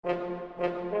Welcome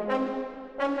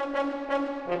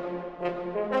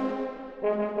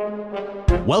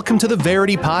to the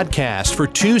Verity Podcast for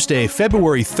Tuesday,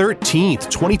 February 13th,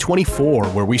 2024,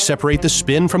 where we separate the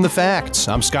spin from the facts.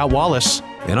 I'm Scott Wallace.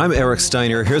 And I'm Eric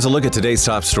Steiner. Here's a look at today's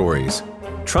top stories.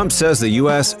 Trump says the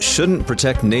U.S. shouldn't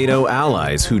protect NATO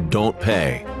allies who don't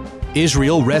pay.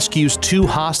 Israel rescues 2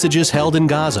 hostages held in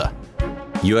Gaza.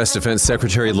 U.S. Defense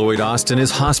Secretary Lloyd Austin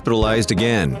is hospitalized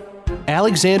again.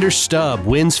 Alexander Stubb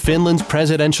wins Finland's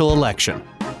presidential election.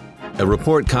 A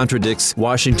report contradicts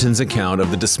Washington's account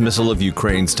of the dismissal of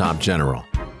Ukraine's top general.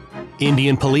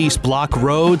 Indian police block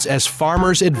roads as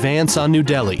farmers advance on New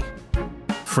Delhi.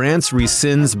 France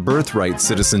rescinds birthright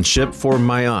citizenship for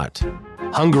Mayotte.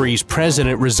 Hungary's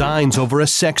president resigns over a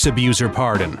sex abuser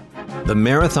pardon. The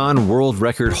marathon world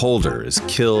record holder is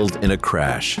killed in a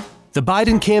crash. The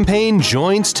Biden campaign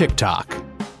joins TikTok.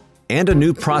 And a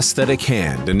new prosthetic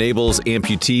hand enables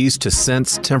amputees to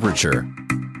sense temperature.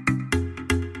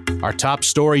 Our top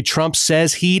story, Trump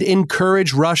says he'd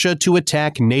encourage Russia to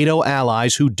attack NATO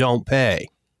allies who don't pay.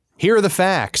 Here are the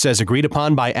facts as agreed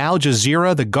upon by Al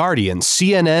Jazeera, The Guardian,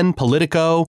 CNN,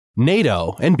 Politico,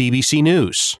 NATO, and BBC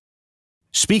News.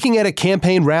 Speaking at a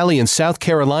campaign rally in South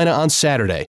Carolina on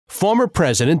Saturday, former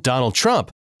President Donald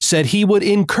Trump said he would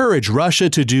encourage Russia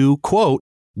to do, quote,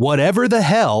 whatever the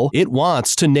hell it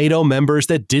wants to NATO members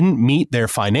that didn't meet their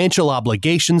financial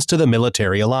obligations to the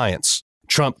military alliance.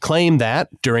 Trump claimed that,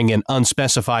 during an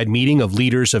unspecified meeting of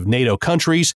leaders of NATO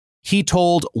countries, he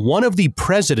told one of the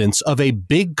presidents of a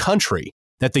big country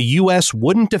that the U.S.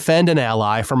 wouldn't defend an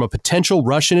ally from a potential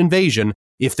Russian invasion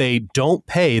if they don't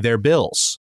pay their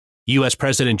bills. U.S.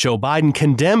 President Joe Biden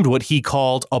condemned what he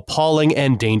called appalling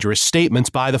and dangerous statements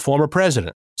by the former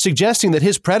president, suggesting that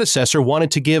his predecessor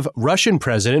wanted to give Russian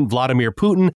President Vladimir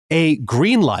Putin a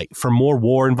green light for more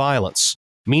war and violence.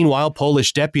 Meanwhile,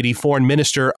 Polish Deputy Foreign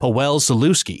Minister Paweł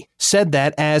Zalewski said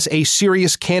that as a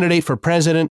serious candidate for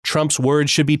president, Trump's words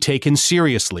should be taken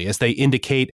seriously as they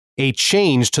indicate a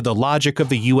change to the logic of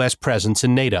the U.S. presence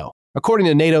in NATO. According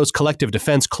to NATO's collective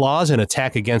defense clause, an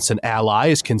attack against an ally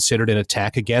is considered an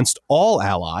attack against all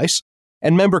allies,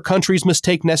 and member countries must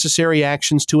take necessary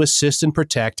actions to assist and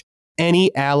protect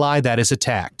any ally that is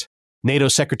attacked. NATO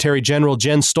Secretary General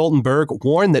Jens Stoltenberg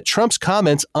warned that Trump's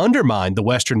comments undermined the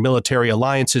Western military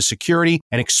alliance's security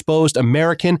and exposed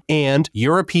American and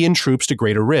European troops to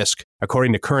greater risk.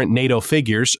 According to current NATO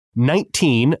figures,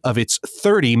 19 of its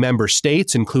 30 member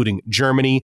states, including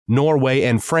Germany, Norway,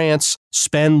 and France,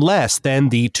 spend less than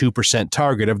the 2%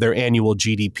 target of their annual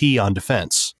GDP on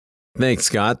defense. Thanks,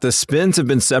 Scott. The spins have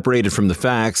been separated from the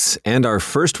facts, and our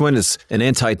first one is an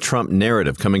anti-Trump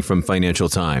narrative coming from Financial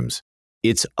Times.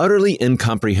 It's utterly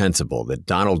incomprehensible that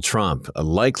Donald Trump, a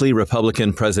likely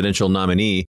Republican presidential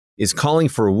nominee, is calling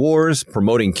for wars,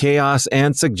 promoting chaos,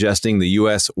 and suggesting the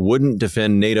U.S. wouldn't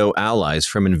defend NATO allies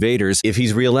from invaders if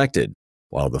he's reelected.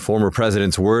 While the former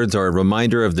president's words are a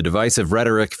reminder of the divisive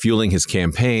rhetoric fueling his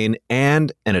campaign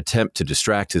and an attempt to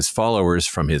distract his followers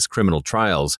from his criminal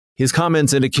trials, his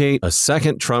comments indicate a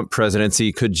second Trump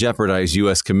presidency could jeopardize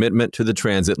U.S. commitment to the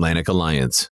transatlantic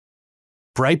alliance.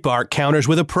 Breitbart counters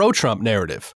with a pro-Trump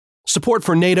narrative. Support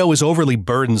for NATO is overly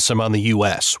burdensome on the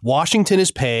U.S. Washington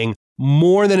is paying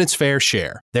more than its fair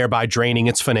share, thereby draining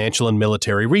its financial and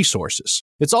military resources.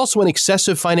 It's also an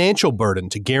excessive financial burden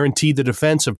to guarantee the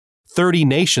defense of 30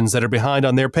 nations that are behind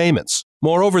on their payments.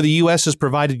 Moreover, the U.S. has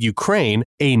provided Ukraine,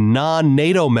 a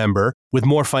non-NATO member, with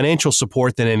more financial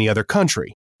support than any other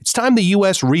country. It's time the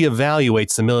U.S.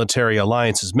 reevaluates the military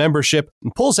alliance's membership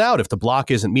and pulls out if the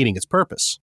bloc isn't meeting its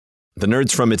purpose. The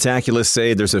nerds from Metaculus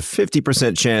say there's a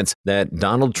 50% chance that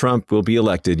Donald Trump will be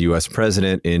elected U.S.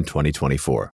 president in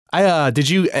 2024. Did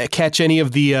you catch any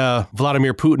of the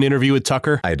Vladimir Putin interview with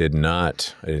Tucker? I did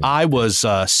not. I was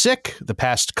sick the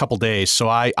past couple days, so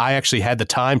I actually had the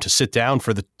time to sit down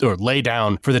lay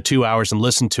down for the 2 hours and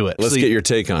listen to it. Let's get your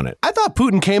take on it. I thought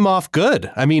Putin came off good.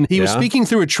 I mean, he was speaking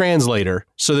through a translator,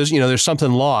 so there's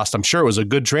something lost. I'm sure it was a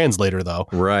good translator, though.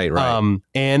 Right.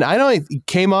 And I know he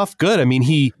came off good. I mean,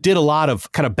 he did a lot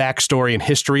of kind of backstory and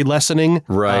history lessoning.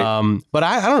 Right. But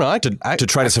I don't know. To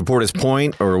try to support his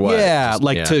point or what? Yeah,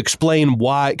 to explain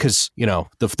why, because,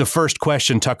 the first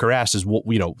question Tucker asked is,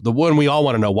 the one we all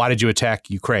want to know, why did you attack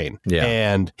Ukraine? Yeah.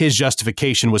 And his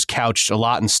justification was couched a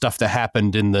lot in stuff that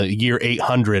happened in the year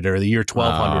 800 or the year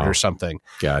 1200 or something.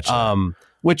 Gotcha.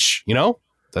 Which,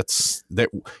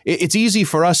 it's easy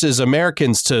for us as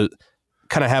Americans to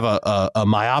kind of have a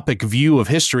myopic view of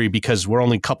history because we're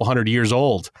only a couple hundred years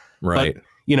old. Right. But,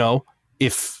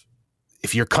 if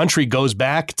your country goes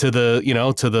back to the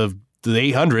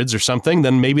 800s or something,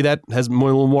 then maybe that has a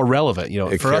little more relevant,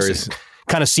 for us.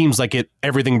 kind of seems like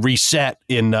everything reset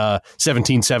in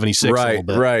 1776 a little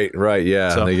bit. Right.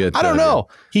 Yeah. So, I don't know.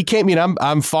 He came.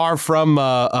 I'm far from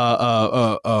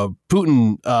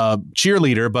Putin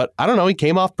cheerleader, but I don't know. He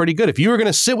came off pretty good. If you were going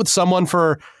to sit with someone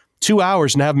for 2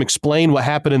 hours and have him explain what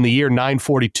happened in the year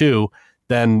 942,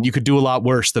 then you could do a lot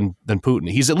worse than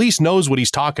Putin. He's at least knows what he's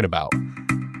talking about.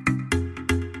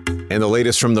 And the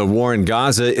latest from the war in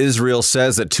Gaza, Israel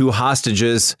says that 2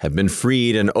 hostages have been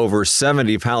freed and over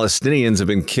 70 Palestinians have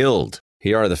been killed.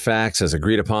 Here are the facts as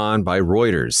agreed upon by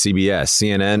Reuters, CBS,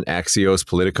 CNN, Axios,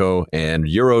 Politico, and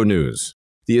Euronews.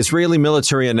 The Israeli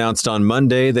military announced on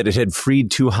Monday that it had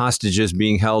freed 2 hostages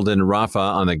being held in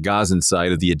Rafah on the Gazan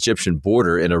side of the Egyptian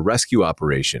border in a rescue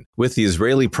operation, with the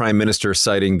Israeli prime minister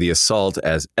citing the assault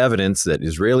as evidence that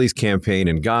Israel's campaign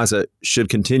in Gaza should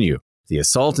continue. The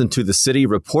assault into the city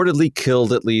reportedly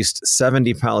killed at least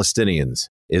 70 Palestinians.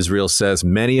 Israel says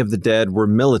many of the dead were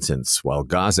militants, while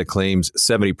Gaza claims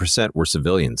 70% were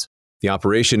civilians. The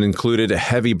operation included a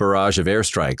heavy barrage of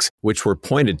airstrikes, which were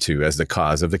pointed to as the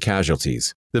cause of the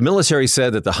casualties. The military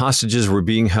said that the hostages were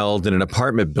being held in an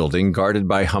apartment building guarded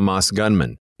by Hamas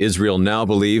gunmen. Israel now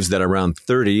believes that around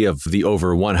 30 of the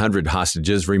over 100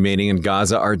 hostages remaining in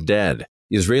Gaza are dead.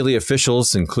 Israeli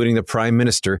officials, including the prime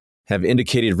minister, have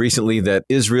indicated recently that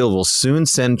Israel will soon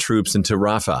send troops into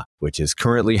Rafah, which is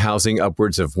currently housing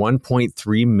upwards of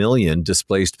 1.3 million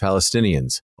displaced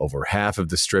Palestinians, over half of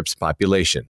the Strip's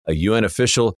population. A UN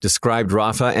official described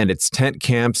Rafah and its tent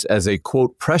camps as a,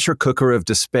 quote, pressure cooker of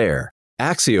despair.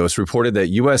 Axios reported that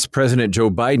U.S. President Joe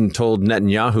Biden told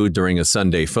Netanyahu during a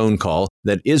Sunday phone call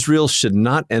that Israel should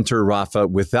not enter Rafah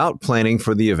without planning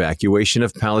for the evacuation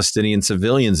of Palestinian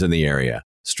civilians in the area,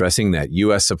 stressing that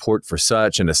U.S. support for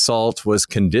such an assault was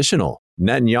conditional.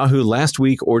 Netanyahu last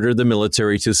week ordered the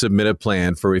military to submit a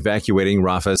plan for evacuating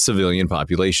Rafah's civilian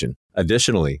population.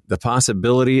 Additionally, the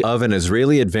possibility of an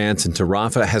Israeli advance into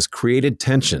Rafah has created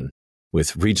tension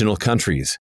with regional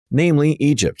countries, namely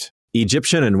Egypt.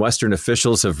 Egyptian and Western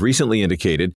officials have recently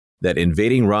indicated that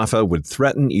invading Rafah would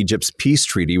threaten Egypt's peace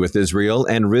treaty with Israel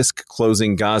and risk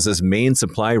closing Gaza's main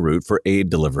supply route for aid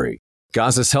delivery.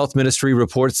 Gaza's health ministry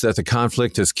reports that the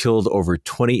conflict has killed over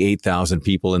 28,000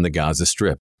 people in the Gaza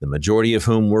Strip, the majority of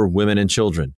whom were women and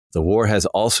children. The war has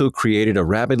also created a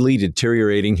rapidly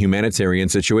deteriorating humanitarian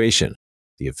situation.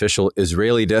 The official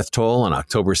Israeli death toll on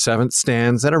October 7th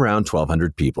stands at around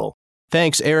 1,200 people.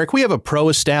 Thanks, Eric. We have a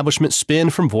pro-establishment spin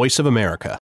from Voice of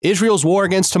America. Israel's war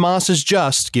against Hamas is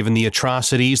just, given the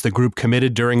atrocities the group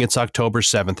committed during its October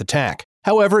 7th attack.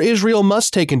 However, Israel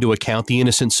must take into account the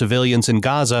innocent civilians in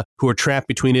Gaza who are trapped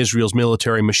between Israel's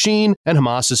military machine and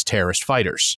Hamas's terrorist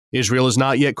fighters. Israel has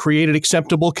not yet created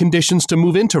acceptable conditions to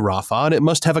move into Rafah, and it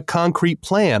must have a concrete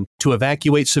plan to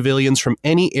evacuate civilians from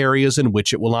any areas in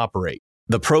which it will operate.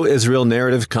 The pro-Israel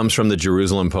narrative comes from the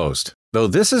Jerusalem Post. Though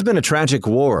this has been a tragic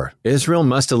war, Israel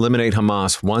must eliminate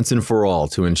Hamas once and for all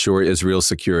to ensure Israel's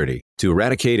security. To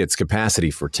eradicate its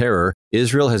capacity for terror,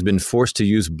 Israel has been forced to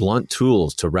use blunt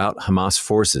tools to rout Hamas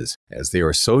forces, as they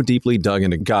are so deeply dug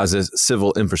into Gaza's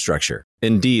civil infrastructure.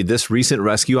 Indeed, this recent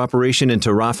rescue operation into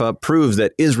Rafah proves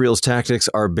that Israel's tactics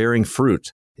are bearing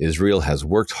fruit. Israel has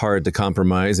worked hard to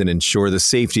compromise and ensure the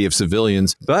safety of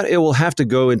civilians, but it will have to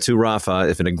go into Rafah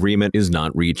if an agreement is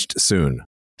not reached soon.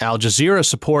 Al Jazeera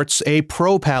supports a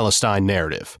pro-Palestine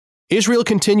narrative. Israel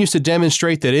continues to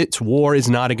demonstrate that its war is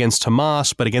not against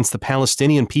Hamas, but against the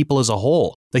Palestinian people as a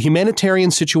whole. The humanitarian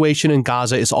situation in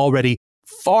Gaza is already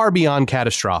far beyond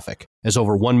catastrophic, as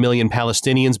over 1 million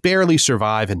Palestinians barely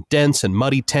survive in dense and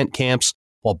muddy tent camps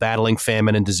while battling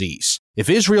famine and disease. If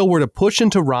Israel were to push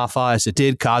into Rafah as it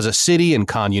did Gaza City and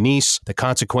Khan Yunis, the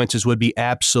consequences would be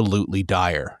absolutely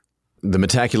dire. The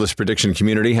Metaculous prediction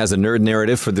community has a nerd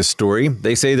narrative for this story.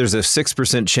 They say there's a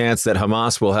 6% chance that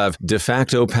Hamas will have de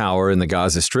facto power in the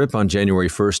Gaza Strip on January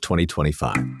 1st,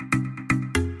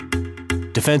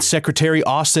 2025. Defense Secretary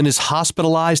Austin is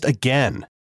hospitalized again.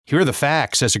 Here are the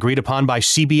facts as agreed upon by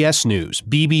CBS News,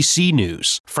 BBC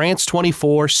News, France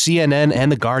 24, CNN,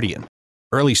 and The Guardian.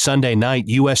 Early Sunday night,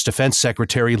 U.S. Defense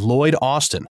Secretary Lloyd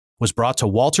Austin was brought to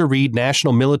Walter Reed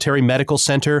National Military Medical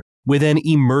Center with an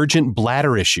emergent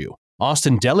bladder issue.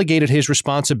 Austin delegated his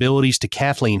responsibilities to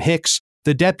Kathleen Hicks,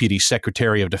 the Deputy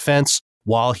Secretary of Defense,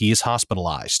 while he is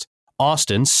hospitalized.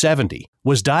 Austin, 70,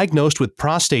 was diagnosed with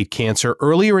prostate cancer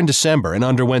earlier in December and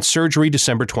underwent surgery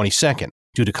December 22nd.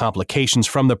 Due to complications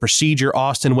from the procedure,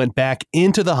 Austin went back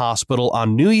into the hospital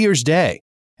on New Year's Day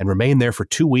and remained there for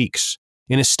 2 weeks.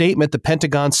 In a statement, the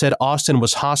Pentagon said Austin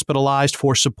was hospitalized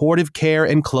for supportive care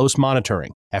and close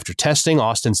monitoring. After testing,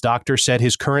 Austin's doctor said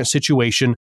his current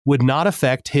situation would not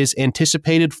affect his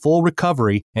anticipated full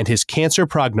recovery and his cancer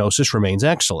prognosis remains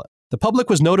excellent. The public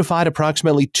was notified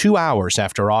approximately 2 hours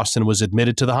after Austin was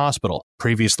admitted to the hospital.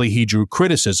 Previously, he drew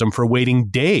criticism for waiting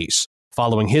days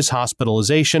following his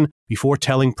hospitalization before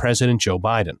telling President Joe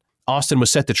Biden. Austin was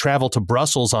set to travel to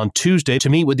Brussels on Tuesday to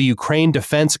meet with the Ukraine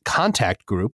Defense Contact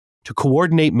Group to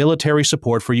coordinate military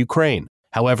support for Ukraine.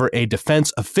 However, a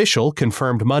defense official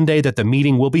confirmed Monday that the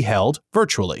meeting will be held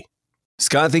virtually.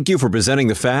 Scott, thank you for presenting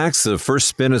the facts. The first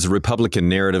spin is a Republican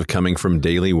narrative coming from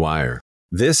Daily Wire.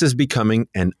 This is becoming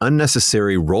an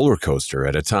unnecessary roller coaster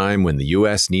at a time when the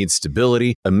U.S. needs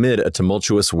stability amid a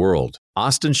tumultuous world.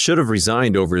 Austin should have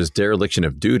resigned over his dereliction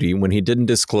of duty when he didn't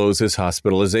disclose his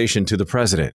hospitalization to the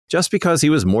president. Just because he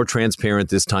was more transparent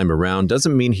this time around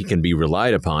doesn't mean he can be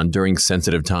relied upon during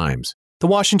sensitive times. The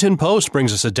Washington Post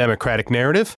brings us a Democratic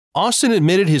narrative. Austin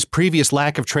admitted his previous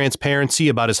lack of transparency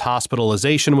about his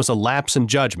hospitalization was a lapse in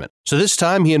judgment. So this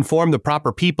time he informed the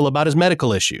proper people about his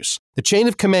medical issues. The chain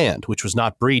of command, which was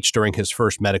not breached during his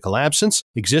first medical absence,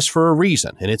 exists for a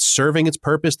reason, and it's serving its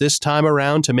purpose this time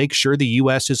around to make sure the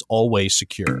U.S. is always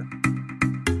secure.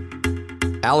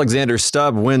 Alexander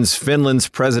Stubb wins Finland's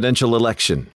presidential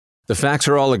election. The facts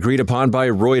are all agreed upon by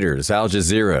Reuters, Al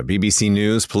Jazeera, BBC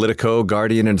News, Politico,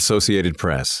 Guardian, and Associated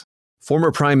Press.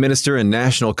 Former Prime Minister and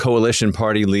National Coalition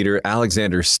Party leader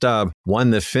Alexander Stubb won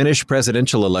the Finnish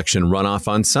presidential election runoff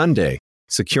on Sunday,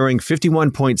 securing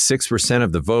 51.6%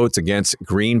 of the votes against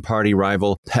Green Party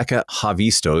rival Pekka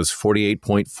Haavisto's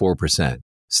 48.4%.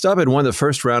 Stubb had won the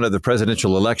first round of the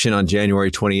presidential election on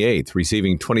January 28th,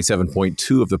 receiving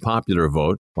 27.2% of the popular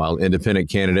vote, while independent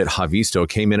candidate Haavisto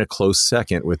came in a close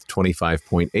second with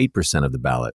 25.8% of the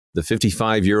ballot. The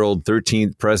 55-year-old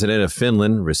 13th president of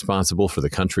Finland, responsible for the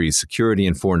country's security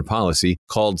and foreign policy,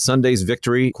 called Sunday's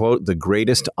victory, quote, the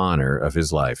greatest honor of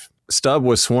his life. Stubb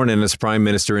was sworn in as prime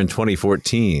minister in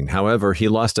 2014. However, he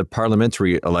lost a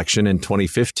parliamentary election in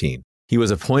 2015. He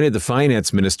was appointed the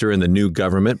finance minister in the new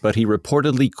government, but he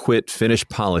reportedly quit Finnish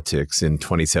politics in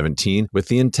 2017 with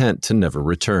the intent to never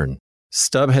return.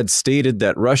 Stubb had stated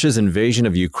that Russia's invasion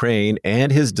of Ukraine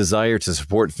and his desire to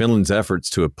support Finland's efforts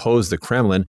to oppose the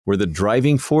Kremlin were the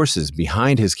driving forces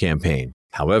behind his campaign.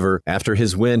 However, after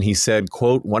his win, he said,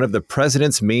 quote, one of the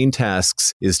president's main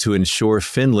tasks is to ensure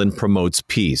Finland promotes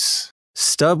peace.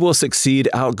 Stubb will succeed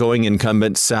outgoing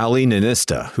incumbent Sauli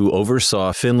Niinistö, who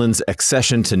oversaw Finland's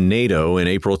accession to NATO in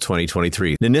April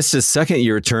 2023. Niinistö's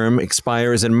second-year term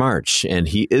expires in March, and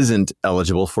he isn't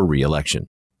eligible for re-election.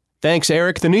 Thanks,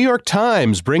 Eric. The New York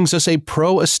Times brings us a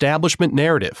pro-establishment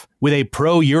narrative. With a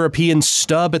pro-European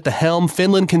Stubb at the helm,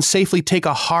 Finland can safely take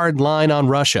a hard line on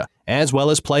Russia, as well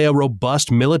as play a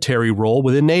robust military role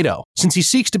within NATO. Since he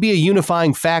seeks to be a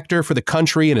unifying factor for the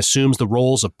country and assumes the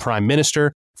roles of prime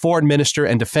minister, foreign minister,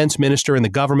 and defense minister in the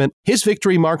government, his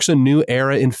victory marks a new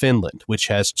era in Finland, which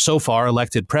has so far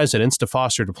elected presidents to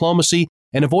foster diplomacy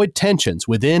and avoid tensions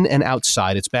within and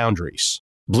outside its boundaries.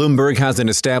 Bloomberg has an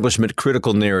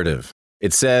establishment-critical narrative.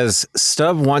 It says,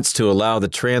 Stubb wants to allow the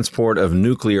transport of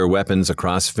nuclear weapons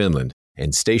across Finland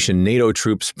and station NATO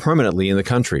troops permanently in the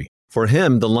country. For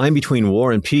him, the line between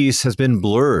war and peace has been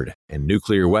blurred, and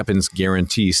nuclear weapons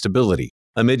guarantee stability.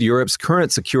 Amid Europe's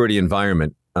current security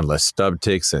environment, unless Stubb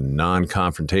takes a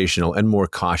non-confrontational and more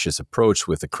cautious approach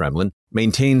with the Kremlin,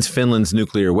 maintains Finland's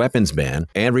nuclear weapons ban,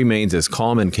 and remains as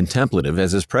calm and contemplative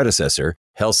as his predecessor,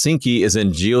 Helsinki is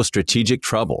in geostrategic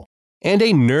trouble. And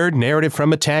a nerd narrative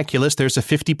from Metaculus, there's a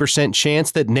 50%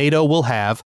 chance that NATO will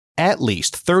have at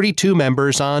least 32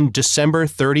 members on December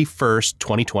 31st,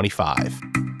 2025.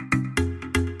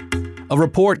 A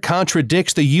report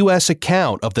contradicts the U.S.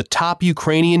 account of the top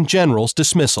Ukrainian general's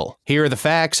dismissal. Here are the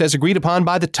facts as agreed upon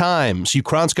by The Times,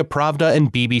 Ukrainska Pravda,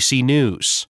 and BBC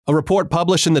News. A report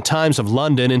published in the Times of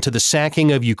London into the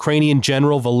sacking of Ukrainian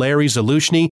General Valery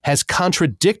Zaluzhny has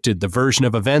contradicted the version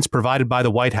of events provided by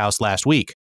the White House last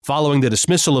week. Following the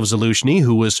dismissal of Zaluzhny,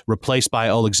 who was replaced by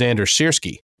Alexander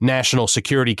Syrsky, National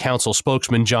Security Council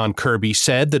spokesman John Kirby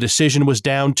said the decision was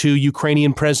down to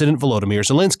Ukrainian President Volodymyr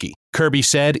Zelensky. Kirby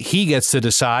said he gets to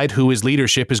decide who his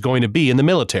leadership is going to be in the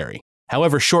military.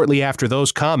 However, shortly after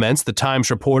those comments, the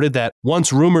Times reported that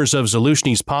once rumors of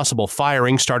Zaluzhny's possible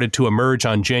firing started to emerge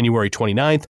on January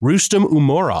 29th, Rustem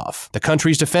Umerov, the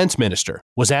country's defense minister,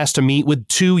 was asked to meet with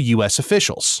two U.S.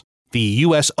 officials. The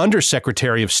U.S.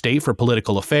 Undersecretary of State for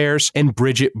Political Affairs, and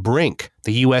Bridget Brink,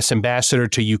 the U.S. Ambassador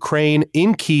to Ukraine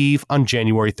in Kyiv on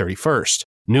January 31st.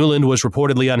 Nuland was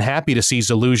reportedly unhappy to see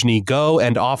Zaluzhny go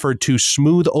and offered to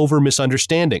smooth over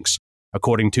misunderstandings,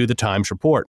 according to the Times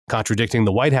report, contradicting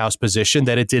the White House position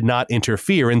that it did not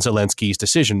interfere in Zelensky's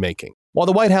decision-making. While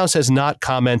the White House has not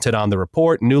commented on the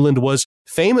report, Nuland was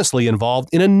famously involved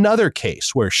in another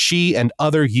case where she and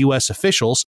other U.S.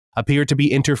 officials appeared to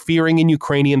be interfering in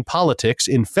Ukrainian politics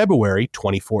in February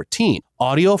 2014.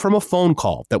 Audio from a phone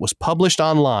call that was published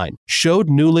online showed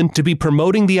Nuland to be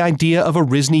promoting the idea of a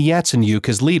Rizny Yatsenyuk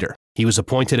as leader. He was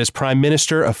appointed as prime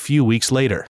minister a few weeks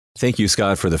later. Thank you,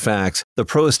 Scott, for the facts. The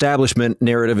pro-establishment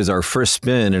narrative is our first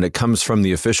spin, and it comes from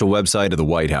the official website of the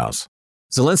White House.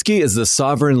 Zelensky is the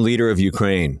sovereign leader of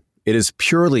Ukraine. It is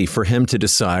purely for him to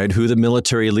decide who the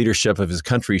military leadership of his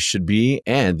country should be,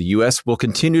 and the U.S. will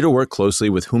continue to work closely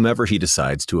with whomever he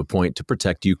decides to appoint to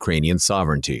protect Ukrainian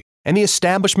sovereignty. And the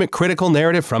establishment critical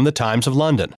narrative from the Times of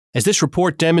London. As this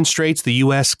report demonstrates, the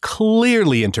U.S.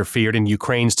 clearly interfered in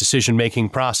Ukraine's decision-making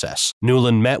process.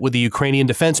 Nuland met with the Ukrainian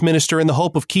defense minister in the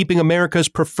hope of keeping America's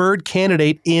preferred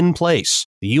candidate in place.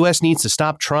 The U.S. needs to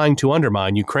stop trying to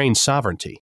undermine Ukraine's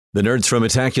sovereignty. The nerds from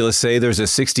Metaculus say there's a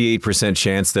 68%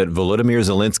 chance that Volodymyr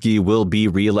Zelensky will be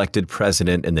re-elected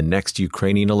president in the next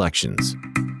Ukrainian elections.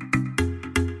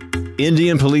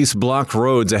 Indian police blocked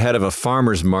roads ahead of a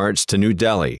farmers' march to New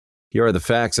Delhi. Here are the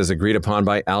facts as agreed upon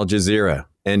by Al Jazeera,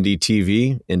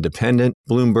 NDTV, Independent,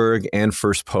 Bloomberg, and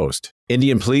First Post.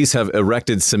 Indian police have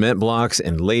erected cement blocks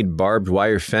and laid barbed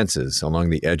wire fences along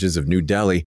the edges of New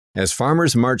Delhi as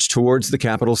farmers march towards the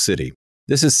capital city.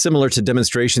 This is similar to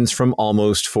demonstrations from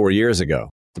almost 4 years ago.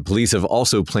 The police have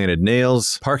also planted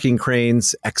nails, parking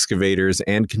cranes, excavators,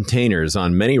 and containers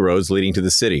on many roads leading to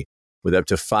the city, with up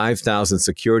to 5,000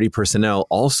 security personnel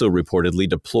also reportedly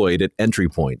deployed at entry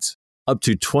points. Up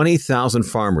to 20,000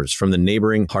 farmers from the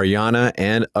neighboring Haryana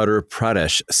and Uttar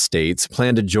Pradesh states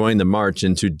plan to join the march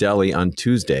into Delhi on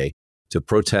Tuesday to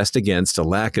protest against a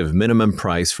lack of minimum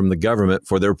price from the government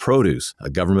for their produce, a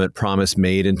government promise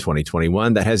made in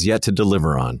 2021 that has yet to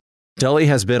deliver on. Delhi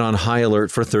has been on high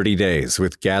alert for 30 days,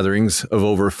 with gatherings of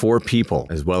over 4 people,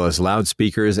 as well as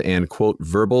loudspeakers and, quote,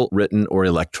 verbal, written, or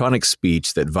electronic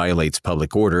speech that violates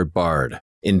public order barred.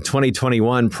 In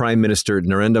 2021, Prime Minister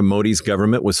Narendra Modi's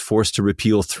government was forced to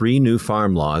repeal 3 new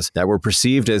farm laws that were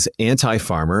perceived as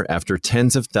anti-farmer after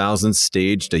tens of thousands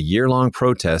staged a year-long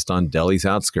protest on Delhi's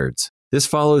outskirts. This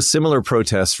follows similar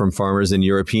protests from farmers in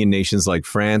European nations like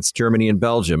France, Germany, and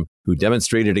Belgium, who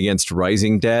demonstrated against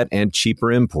rising debt and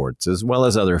cheaper imports, as well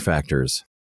as other factors.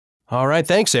 All right,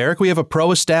 thanks, Eric. We have a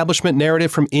pro-establishment narrative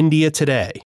from India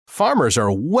today. Farmers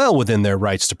are well within their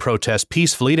rights to protest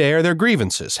peacefully to air their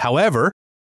grievances. However,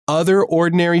 other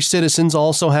ordinary citizens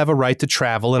also have a right to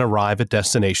travel and arrive at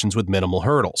destinations with minimal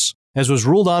hurdles. As was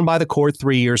ruled on by the court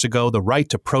 3 years ago, the right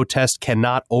to protest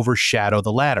cannot overshadow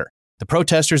the latter. The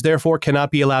protesters, therefore, cannot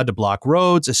be allowed to block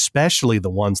roads, especially the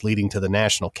ones leading to the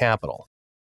national capital.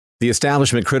 The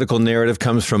establishment critical narrative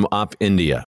comes from Op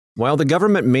India. While the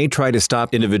government may try to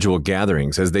stop individual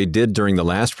gatherings, as they did during the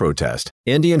last protest,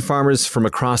 Indian farmers from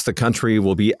across the country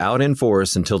will be out in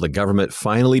force until the government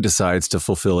finally decides to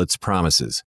fulfill its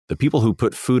promises. The people who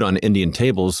put food on Indian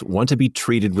tables want to be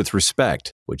treated with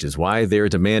respect, which is why they're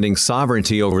demanding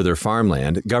sovereignty over their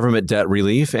farmland, government debt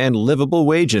relief, and livable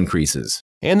wage increases.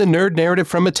 And the nerd narrative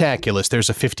from Metaculus, there's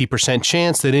a 50%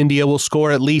 chance that India will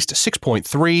score at least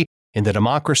 6.3 in the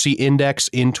Democracy Index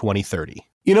in 2030.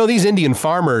 You know, these Indian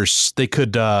farmers, they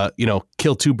could,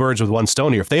 kill 2 birds with one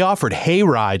stone here. If they offered hay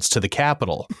rides to the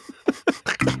capital.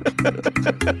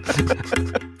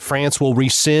 France will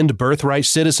rescind birthright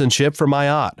citizenship for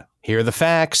Mayotte. Here are the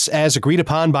facts, as agreed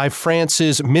upon by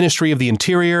France's Ministry of the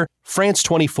Interior, France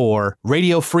 24,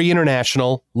 Radio Free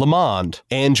International, Le Monde,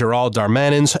 and Gerald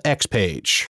Darmanin's X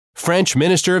page. French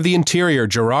Minister of the Interior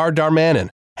Gerald Darmanin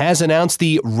has announced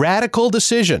the radical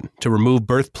decision to remove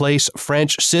birthplace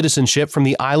French citizenship from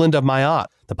the island of Mayotte.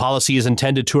 The policy is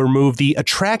intended to remove the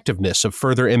attractiveness of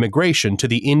further immigration to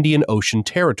the Indian Ocean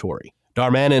Territory.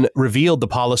 Darmanin revealed the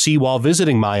policy while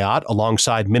visiting Mayotte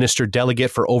alongside Minister Delegate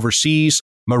for Overseas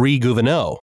Marie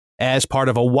Gouveneau, as part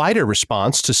of a wider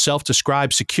response to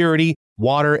self-described security,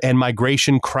 water, and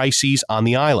migration crises on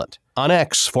the island. On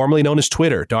X, formerly known as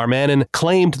Twitter, Darmanin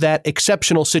claimed that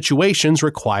exceptional situations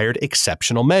required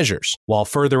exceptional measures, while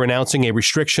further announcing a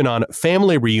restriction on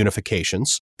family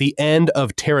reunifications, the end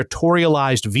of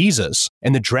territorialized visas,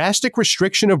 and the drastic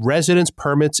restriction of residence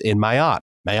permits in Mayotte.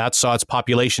 Mayotte saw its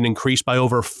population increase by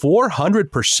over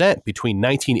 400% between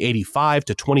 1985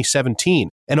 to 2017,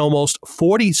 and almost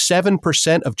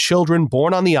 47% of children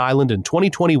born on the island in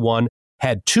 2021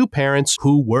 had 2 parents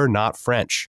who were not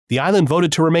French. The island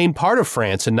voted to remain part of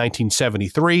France in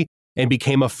 1973 and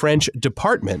became a French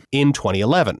department in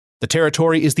 2011. The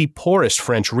territory is the poorest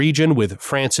French region, with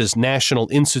France's National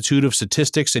Institute of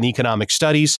Statistics and Economic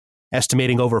Studies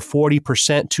estimating over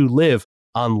 40% to live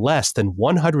on less than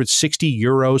 160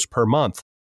 euros per month.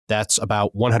 That's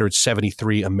about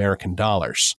 $173 American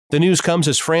dollars. The news comes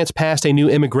as France passed a new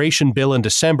immigration bill in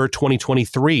December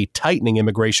 2023, tightening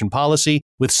immigration policy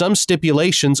with some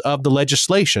stipulations of the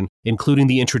legislation, including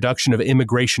the introduction of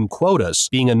immigration quotas,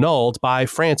 being annulled by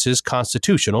France's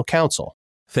Constitutional Council.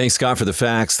 Thanks, Scott, for the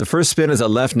facts. The first spin is a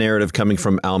left narrative coming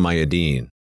from Al Mayadeen.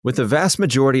 With the vast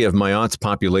majority of Mayotte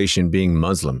population being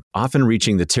Muslim, often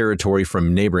reaching the territory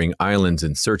from neighboring islands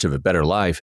in search of a better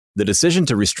life, the decision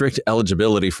to restrict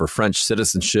eligibility for French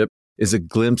citizenship is a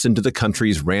glimpse into the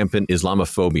country's rampant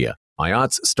Islamophobia.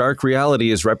 Mayotte's stark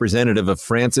reality is representative of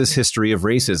France's history of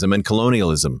racism and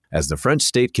colonialism, as the French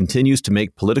state continues to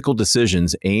make political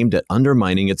decisions aimed at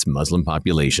undermining its Muslim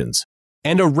populations.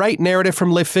 And a right narrative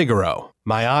from Le Figaro.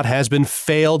 Mayotte has been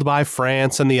failed by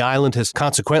France, and the island has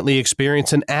consequently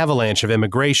experienced an avalanche of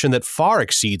immigration that far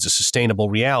exceeds a sustainable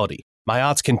reality.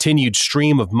 Mayotte's continued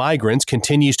stream of migrants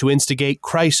continues to instigate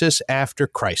crisis after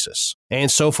crisis. And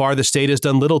so far, the state has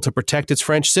done little to protect its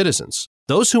French citizens.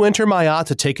 Those who enter Mayotte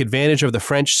to take advantage of the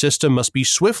French system must be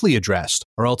swiftly addressed,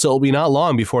 or else it will be not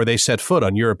long before they set foot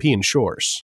on European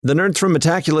shores. The nerds from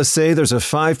Metaculus say there's a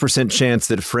 5% chance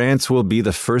that France will be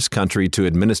the first country to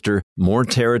administer more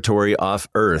territory off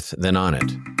Earth than on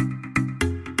it.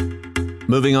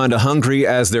 Moving on to Hungary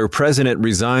as their president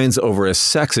resigns over a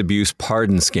sex abuse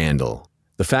pardon scandal.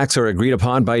 The facts are agreed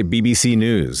upon by BBC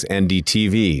News,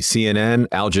 NDTV, CNN,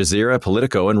 Al Jazeera,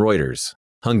 Politico, and Reuters.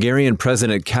 Hungarian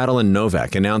President Katalin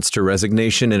Novak announced her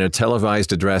resignation in a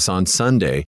televised address on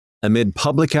Sunday amid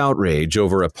public outrage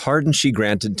over a pardon she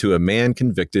granted to a man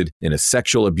convicted in a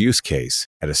sexual abuse case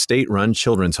at a state-run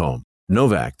children's home.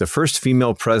 Novak, the first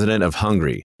female president of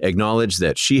Hungary, acknowledged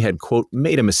that she had, quote,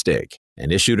 made a mistake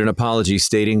and issued an apology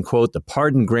stating, quote, the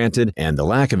pardon granted and the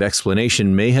lack of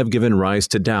explanation may have given rise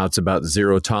to doubts about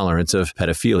zero tolerance of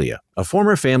pedophilia. A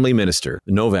former family minister,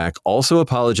 Novak also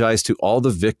apologized to all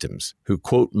the victims who,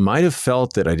 quote, might have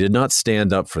felt that I did not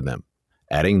stand up for them,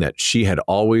 adding that she had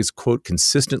always, quote,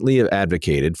 consistently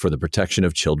advocated for the protection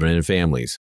of children and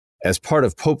families. As part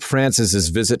of Pope Francis's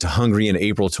visit to Hungary in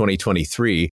April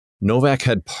 2023, Novak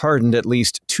had pardoned at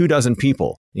least 24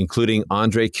 people, including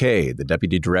Andre K., the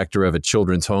deputy director of a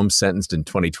children's home sentenced in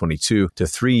 2022 to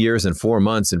 3 years and 4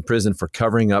 months in prison for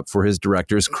covering up for his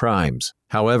director's crimes.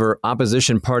 However,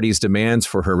 opposition parties' demands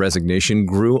for her resignation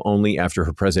grew only after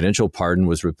her presidential pardon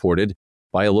was reported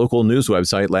by a local news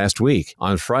website last week.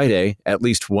 On Friday, at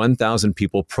least 1,000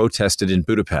 people protested in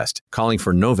Budapest, calling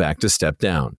for Novak to step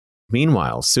down.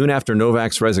 Meanwhile, soon after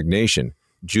Novak's resignation,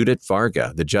 Judith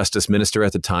Varga, the justice minister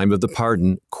at the time of the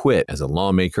pardon, quit as a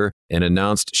lawmaker and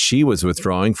announced she was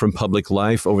withdrawing from public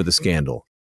life over the scandal.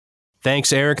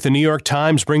 Thanks, Eric. The New York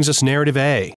Times brings us Narrative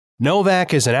A.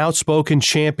 Novak is an outspoken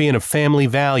champion of family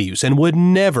values and would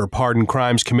never pardon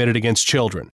crimes committed against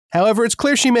children. However, it's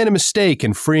clear she made a mistake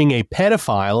in freeing a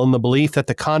pedophile in the belief that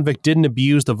the convict didn't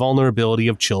abuse the vulnerability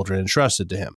of children entrusted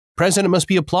to him. The president must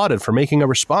be applauded for making a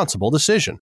responsible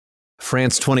decision.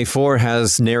 France 24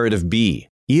 has Narrative B.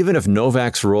 Even if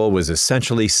Novak's role was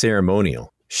essentially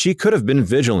ceremonial, she could have been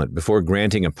vigilant before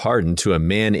granting a pardon to a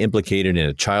man implicated in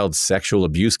a child's sexual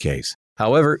abuse case.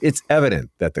 However, it's evident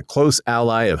that the close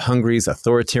ally of Hungary's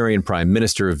authoritarian Prime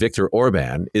Minister Viktor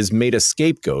Orbán is made a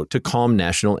scapegoat to calm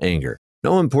national anger.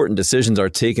 No important decisions are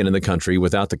taken in the country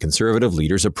without the conservative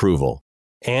leader's approval.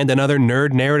 And another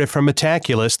nerd narrative from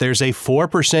Metaculus, there's a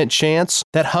 4% chance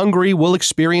that Hungary will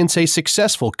experience a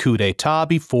successful coup d'etat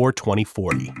before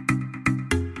 2040.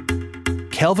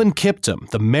 Kelvin Kiptum,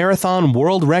 the marathon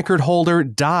world record holder,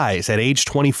 dies at age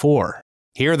 24.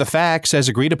 Here are the facts as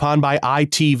agreed upon by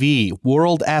ITV,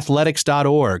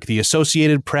 worldathletics.org, the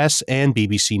Associated Press, and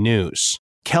BBC News.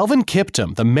 Kelvin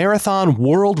Kiptum, the marathon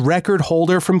world record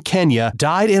holder from Kenya,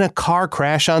 died in a car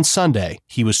crash on Sunday.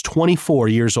 He was 24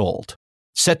 years old.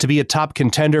 Set to be a top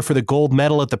contender for the gold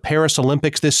medal at the Paris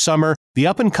Olympics this summer, the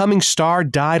up-and-coming star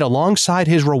died alongside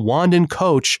his Rwandan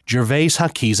coach, Gervais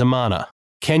Hakizimana.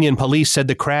 Kenyan police said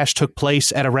the crash took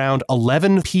place at around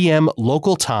 11 p.m.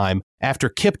 local time after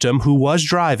Kiptum, who was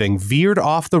driving, veered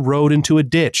off the road into a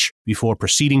ditch before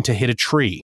proceeding to hit a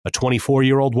tree. A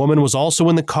 24-year-old woman was also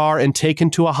in the car and taken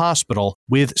to a hospital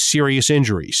with serious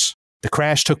injuries. The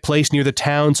crash took place near the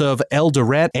towns of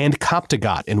Eldoret and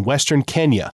Kaptagat in western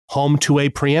Kenya, home to a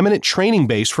preeminent training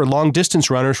base for long-distance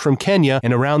runners from Kenya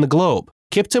and around the globe.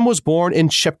 Kiptum was born in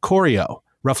Chepkorio,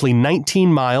 roughly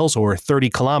 19 miles or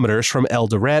 30 kilometers from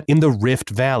Eldoret in the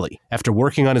Rift Valley. After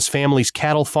working on his family's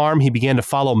cattle farm, he began to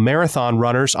follow marathon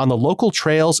runners on the local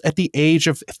trails at the age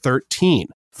of 13.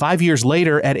 5 years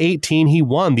later, at 18, he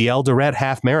won the Eldoret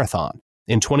Half Marathon.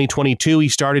 In 2022, he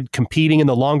started competing in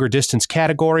the longer distance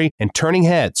category and turning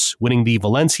heads, winning the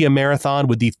Valencia Marathon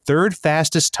with the third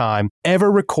fastest time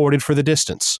ever recorded for the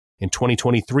distance. In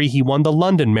 2023, he won the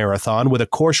London Marathon with a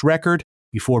course record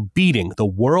before beating the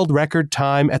world record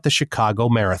time at the Chicago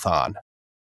Marathon.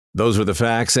 Those were the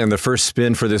facts, and the first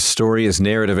spin for this story is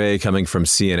Narrative A coming from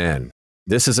CNN.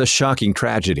 This is a shocking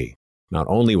tragedy. Not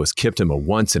only was Kiptum a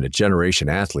once-in-a-generation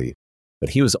athlete, but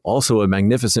he was also a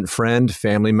magnificent friend,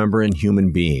 family member, and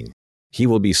human being. He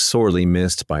will be sorely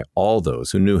missed by all those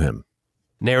who knew him.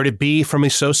 Narrative B from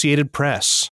Associated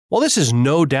Press. While this is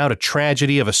no doubt a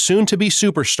tragedy of a soon-to-be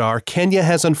superstar, Kenya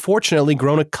has unfortunately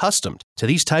grown accustomed to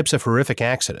these types of horrific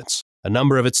accidents. A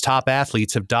number of its top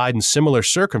athletes have died in similar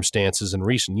circumstances in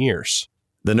recent years.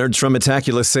 The nerds from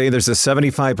Metaculus say there's a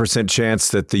 75% chance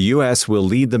that the U.S. will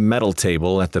lead the medal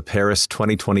table at the Paris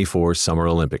 2024 Summer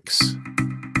Olympics.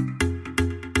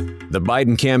 The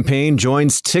Biden campaign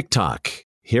joins TikTok.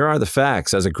 Here are the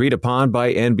facts as agreed upon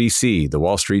by NBC, The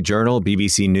Wall Street Journal,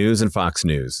 BBC News, and Fox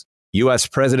News. U.S.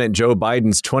 President Joe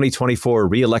Biden's 2024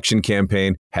 re-election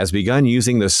campaign has begun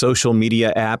using the social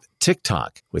media app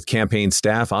TikTok, with campaign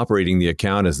staff operating the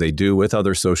account as they do with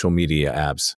other social media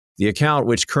apps. The account,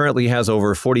 which currently has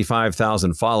over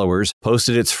 45,000 followers,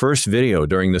 posted its first video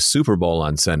during the Super Bowl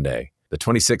on Sunday. The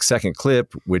 26-second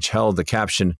clip, which held the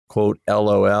caption, quote,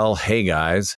 LOL, hey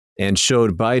guys, and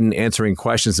showed Biden answering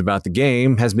questions about the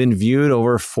game, has been viewed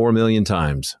over 4 million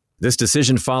times. This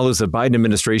decision follows the Biden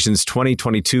administration's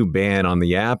 2022 ban on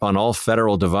the app on all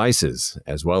federal devices,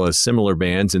 as well as similar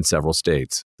bans in several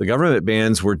states. The government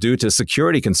bans were due to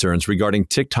security concerns regarding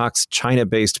TikTok's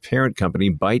China-based parent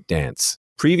company ByteDance.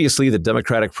 Previously, the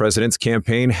Democratic president's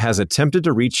campaign has attempted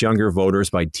to reach younger voters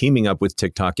by teaming up with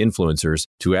TikTok influencers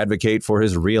to advocate for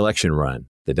his re-election run.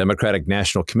 The Democratic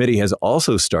National Committee has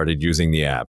also started using the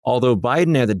app. Although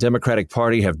Biden and the Democratic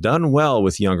Party have done well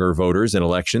with younger voters in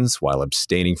elections while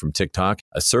abstaining from TikTok,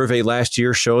 a survey last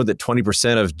year showed that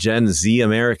 20% of Gen Z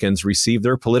Americans receive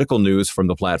their political news from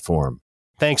the platform.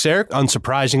 Thanks, Eric.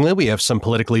 Unsurprisingly, we have some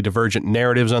politically divergent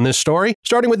narratives on this story,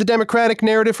 starting with the Democratic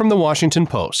narrative from the Washington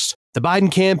Post. The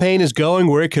Biden campaign is going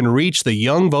where it can reach the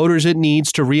young voters it needs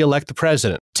to re-elect the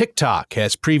president. TikTok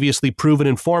has previously proven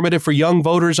informative for young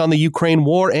voters on the Ukraine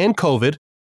war and COVID,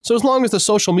 so as long as the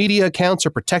social media accounts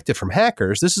are protected from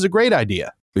hackers, this is a great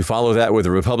idea. We follow that with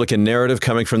a Republican narrative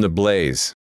coming from The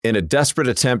Blaze. In a desperate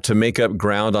attempt to make up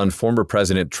ground on former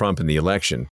President Trump in the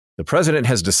election, the president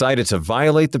has decided to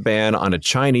violate the ban on a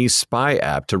Chinese spy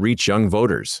app to reach young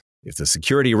voters. If the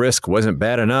security risk wasn't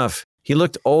bad enough, he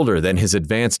looked older than his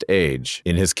advanced age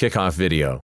in his kickoff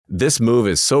video. This move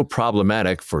is so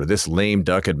problematic for this lame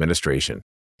duck administration.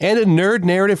 And a nerd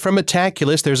narrative from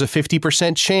Metaculus, there's a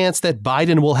 50% chance that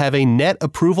Biden will have a net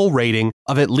approval rating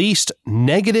of at least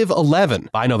 -11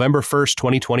 by November 1st,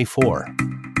 2024.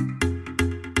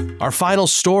 Our final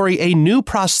story, a new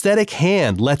prosthetic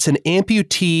hand lets an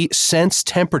amputee sense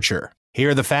temperature.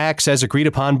 Here are the facts as agreed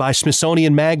upon by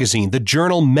Smithsonian Magazine, the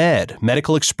journal Med,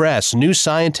 Medical Express, New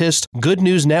Scientist, Good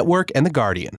News Network, and The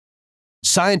Guardian.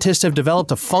 Scientists have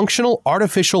developed a functional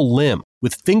artificial limb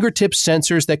with fingertip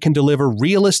sensors that can deliver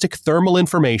realistic thermal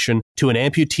information to an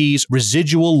amputee's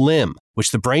residual limb,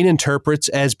 which the brain interprets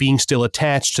as being still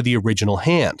attached to the original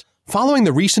hand. Following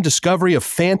the recent discovery of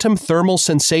phantom thermal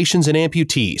sensations in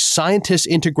amputees, scientists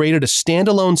integrated a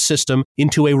standalone system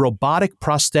into a robotic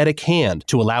prosthetic hand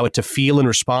to allow it to feel and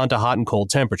respond to hot and cold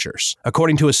temperatures.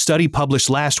 According to a study published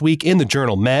last week in the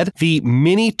journal Med, the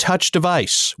Mini Touch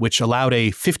device, which allowed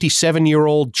a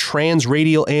 57-year-old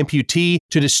transradial amputee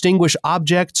to distinguish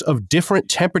objects of different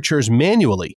temperatures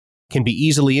manually, can be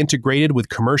easily integrated with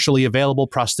commercially available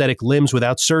prosthetic limbs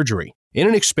without surgery. In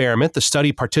an experiment, the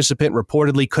study participant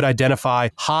reportedly could identify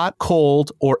hot,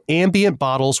 cold, or ambient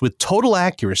bottles with total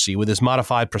accuracy with his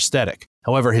modified prosthetic.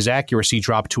 However, his accuracy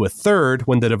dropped to a third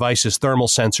when the device's thermal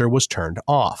sensor was turned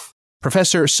off.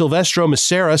 Professor Silvestro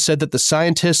Macera said that the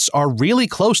scientists are really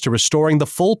close to restoring the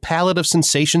full palette of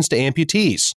sensations to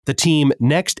amputees. The team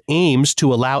next aims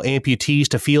to allow amputees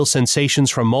to feel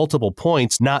sensations from multiple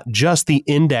points, not just the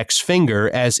index finger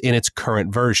as in its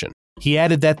current version. He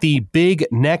added that the big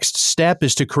next step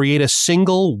is to create a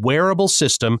single wearable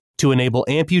system to enable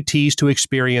amputees to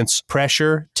experience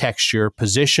pressure, texture,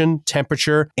 position,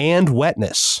 temperature, and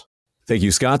wetness. Thank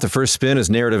you, Scott. The first spin is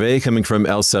Narrative A coming from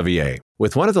Elsevier.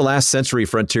 With one of the last century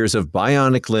frontiers of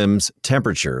bionic limbs,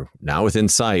 temperature, now within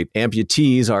sight,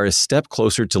 amputees are a step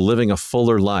closer to living a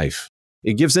fuller life.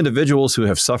 It gives individuals who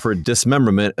have suffered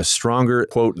dismemberment a stronger,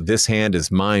 quote, this hand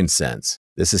is mine sense.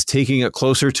 This is taking it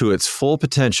closer to its full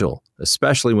potential,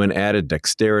 especially when added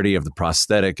dexterity of the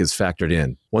prosthetic is factored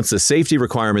in. Once the safety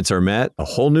requirements are met, a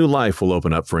whole new life will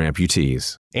open up for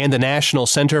amputees. And the National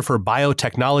Center for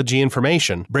Biotechnology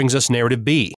Information brings us Narrative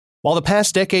B. While the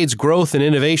past decade's growth and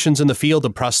innovations in the field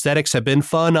of prosthetics have been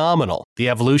phenomenal, the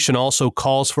evolution also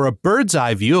calls for a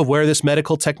bird's-eye view of where this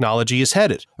medical technology is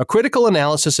headed. A critical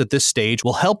analysis at this stage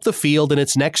will help the field in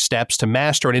its next steps to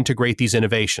master and integrate these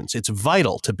innovations. It's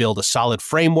vital to build a solid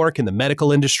framework in the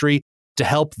medical industry to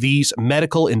help these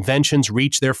medical inventions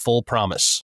reach their full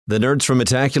promise. The nerds from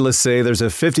Metaculus say there's a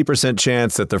 50%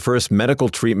 chance that the first medical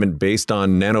treatment based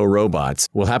on nanorobots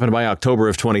will happen by October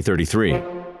of 2033.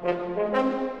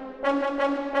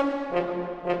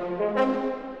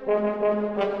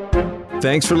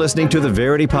 Thanks for listening to the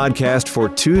Verity Podcast for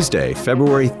Tuesday,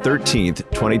 February 13th,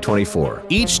 2024.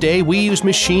 Each day, we use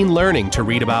machine learning to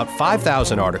read about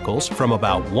 5,000 articles from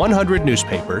about 100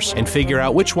 newspapers and figure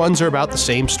out which ones are about the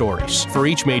same stories. For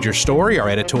each major story, our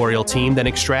editorial team then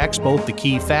extracts both the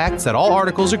key facts that all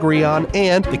articles agree on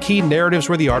and the key narratives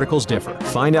where the articles differ.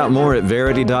 Find out more at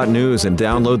Verity.news and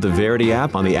download the Verity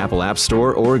app on the Apple App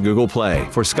Store or Google Play.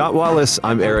 For Scott Wallace,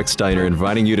 I'm Eric Steiner,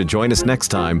 inviting you to join us next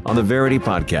time on the Verity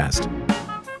Podcast.